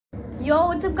Yo,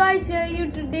 what's up guys, here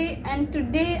you today, and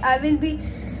today I will be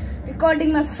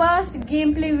recording my first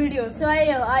gameplay video. So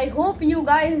I hope you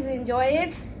guys enjoy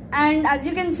it. And as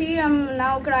you can see, I'm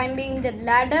now climbing the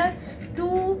ladder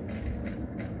to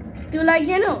like,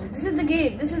 you know, this is the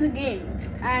game,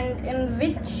 and in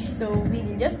which, so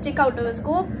we'll just check out our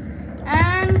scope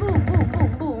and boom boom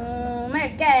boom boom.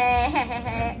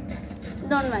 Okay.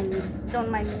 Don't mind me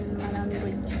my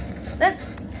language.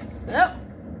 So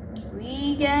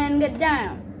we can get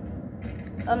down.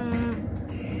 So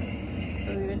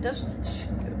we just do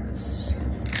this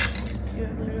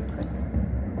real quick.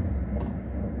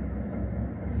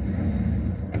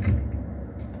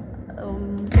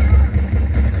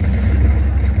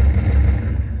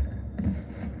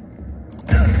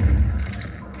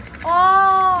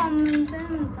 I'm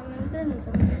intense.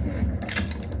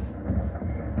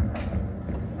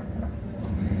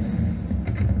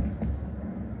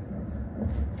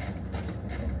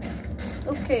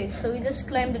 Okay, so we just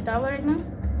climbed the tower right now.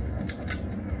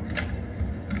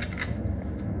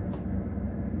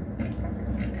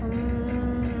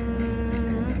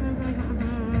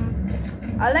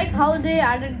 I like how they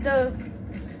added the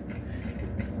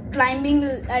climbing.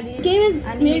 Game is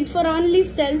made for only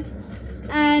stealth,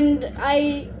 and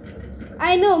I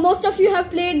know most of you have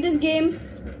played this game,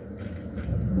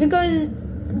 because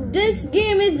this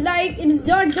game is like, it's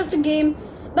not just a game,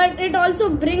 but it also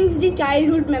brings the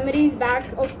childhood memories back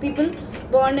of people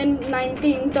born in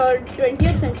 19th or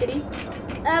 20th century.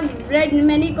 I've read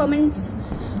many comments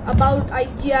about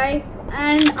IGI,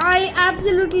 and I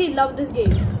absolutely love this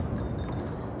game.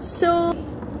 So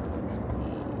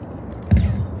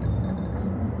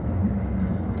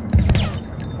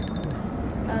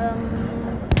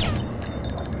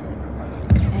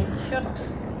headshot.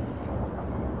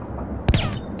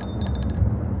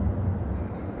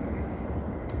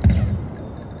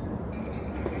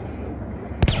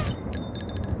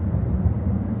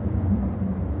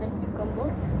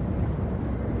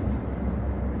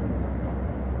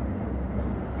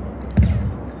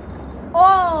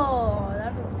 Oh,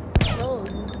 that was close.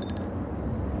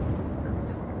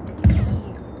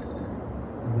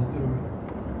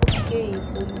 Okay,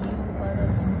 so you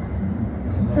are.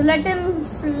 So let him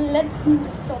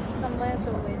stop somewhere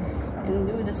and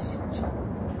do this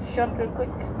shot real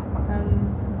quick.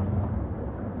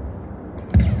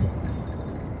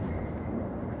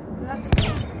 That's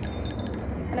good.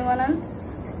 Anyone else?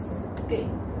 Okay,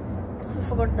 so we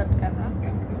forgot that camera.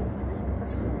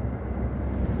 That's good.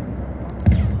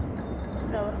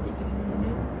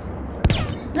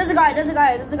 There's a guy.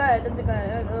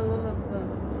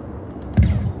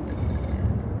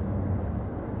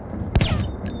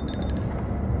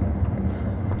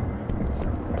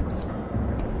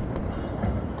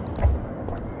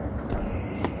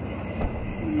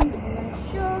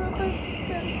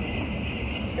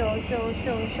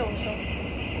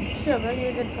 Sure, but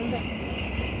you did something.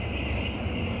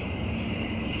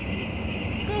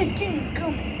 Good,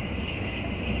 come.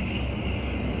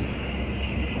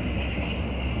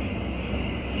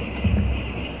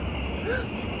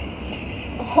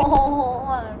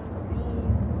 Oh,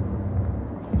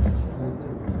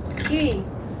 okay.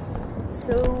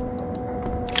 So,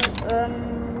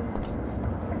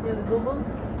 there we go, boom.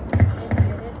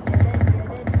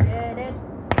 Get it.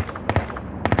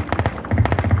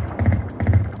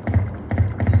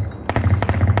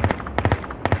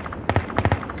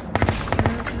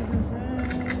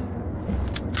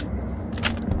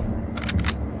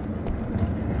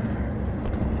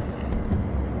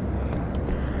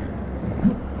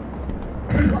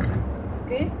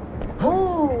 Okay.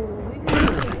 Oh, we can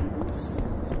see this.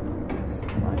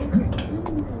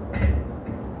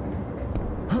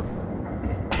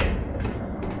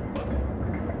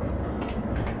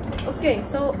 Okay,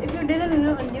 so if you didn't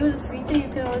know use this feature, you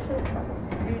can also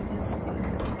do this thing.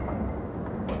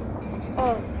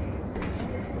 Oh,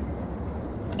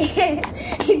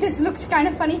 this looks kind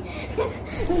of funny.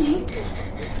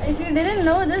 If you didn't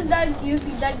know this, that you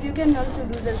can also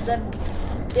do this. That,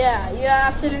 yeah, you are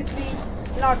absolutely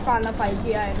not fan of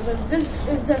IGI, because this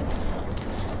is the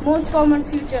most common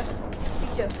feature.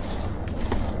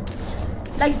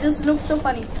 Like, this looks so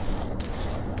funny.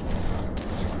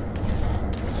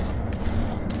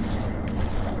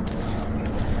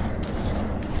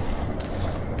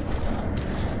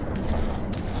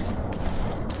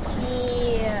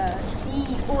 Yeah,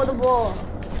 see, over the wall.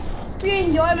 If you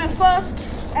enjoy my first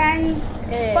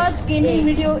gaming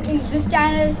video in this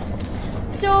channel,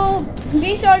 so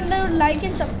be sure to like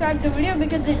and subscribe the video,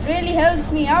 because it really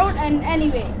helps me out. And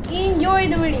anyway, enjoy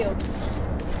the video.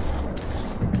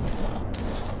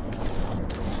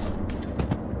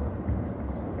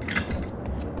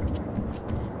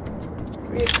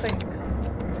 real quick.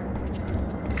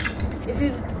 If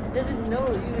you didn't know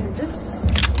even this,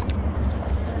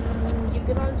 you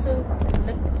can also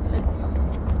look.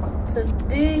 So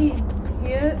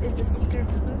here is the secret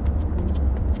button.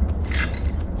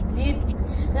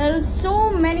 There are so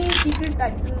many secret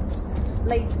items,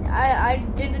 like I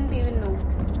didn't even know.